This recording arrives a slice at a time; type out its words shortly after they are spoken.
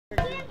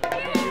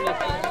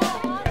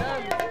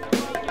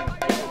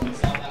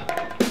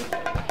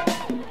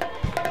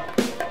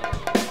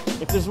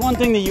There's one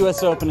thing the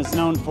US Open is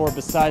known for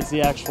besides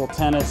the actual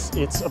tennis.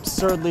 It's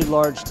absurdly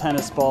large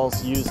tennis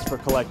balls used for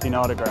collecting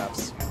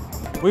autographs.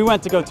 We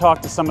went to go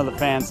talk to some of the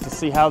fans to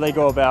see how they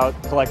go about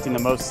collecting the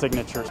most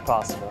signatures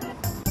possible.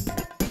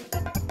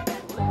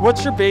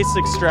 What's your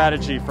basic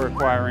strategy for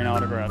acquiring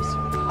autographs?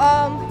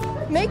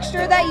 Make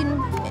sure that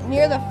you're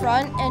near the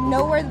front and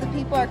know where the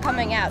people are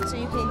coming out so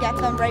you can get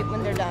them right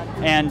when they're done.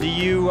 And do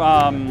you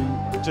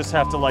just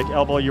have to like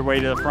elbow your way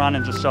to the front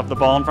and just shove the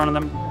ball in front of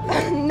them?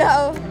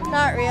 No,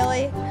 not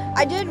really.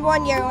 I did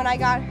one year when I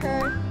got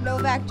her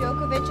Novak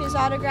Djokovic's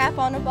autograph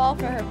on a ball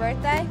for her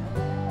birthday,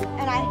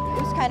 and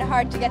it was kind of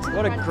hard to get to the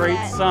front. What a great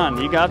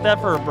son. You got that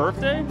for her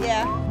birthday?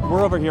 Yeah.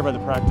 We're over here by the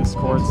practice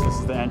courts. This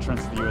is the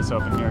entrance to the US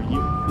Open here.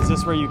 Is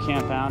this where you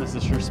camp out? Is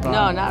this your spot?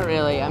 No, not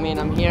really. I mean,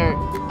 I'm here,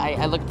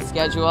 I look at the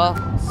schedule,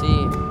 see,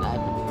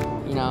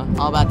 you know,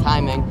 all about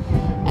timing.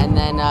 And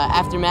then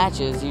after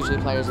matches, usually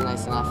players are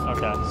nice enough.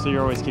 Okay, so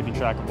you're always keeping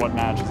track of what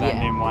match is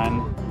ending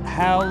when.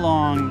 How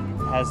long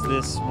has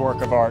this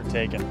work of art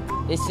taken?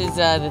 This is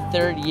the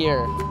third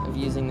year of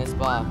using this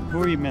ball.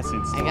 Who are you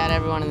missing still? I got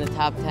everyone in the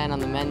top 10 on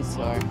the men's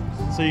tour.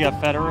 So you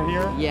got Federer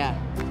here? Yeah,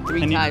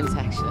 three times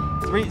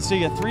actually. So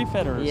you got 3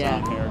 Federers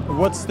on here.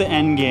 What's the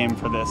end game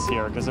for this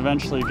here? Because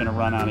eventually you're going to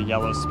run out of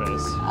yellow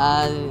space.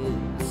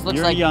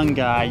 You're a young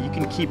guy. You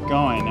can keep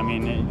going. I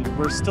mean,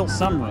 we're still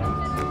some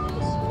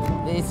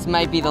room. This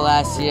might be the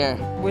last year.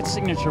 Which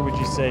signature would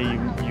you say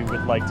you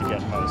would like to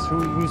get most?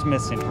 Who's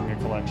missing from your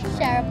collection?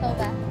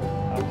 Sharapova.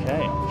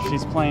 Okay,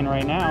 she's playing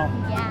right now.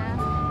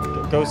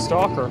 Yeah. Go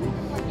stalk her.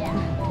 Yeah.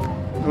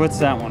 What's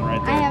that one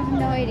right there? I have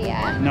no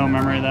idea. No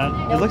memory of that?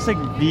 Nope. It looks like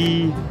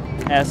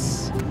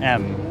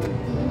VSM.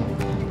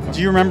 Do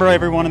you remember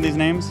every one of these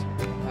names?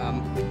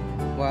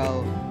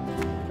 Well,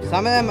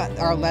 some of them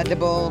are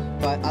legible,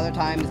 but other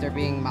times they're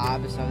being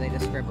mobbed, so they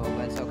just scribble,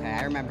 but it's okay.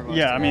 I remember most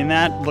of I mean,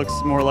 that looks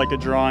more like a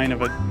drawing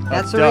of a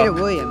That's duck. Serena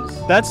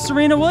Williams. That's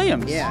Serena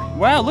Williams? Yeah.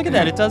 Wow, look at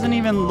that. It doesn't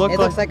even look It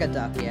looks like a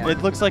duck, yeah.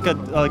 It looks like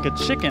a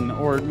chicken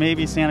or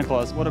maybe Santa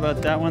Claus. What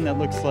about that one that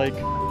looks like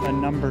a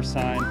number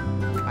sign?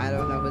 I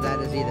don't know who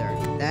that is either.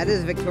 That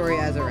is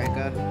Victoria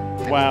Azarenka.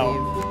 Wow.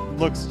 Believe.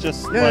 Looks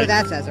just No,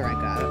 that's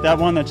Azarenka. That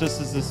one that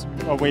just is this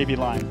a wavy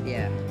line.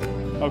 Yeah.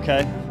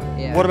 Okay.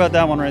 Yeah. What about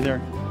that one right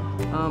there?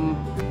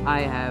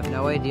 I have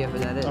no idea who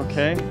that is.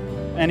 Okay.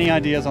 Any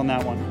ideas on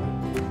that one?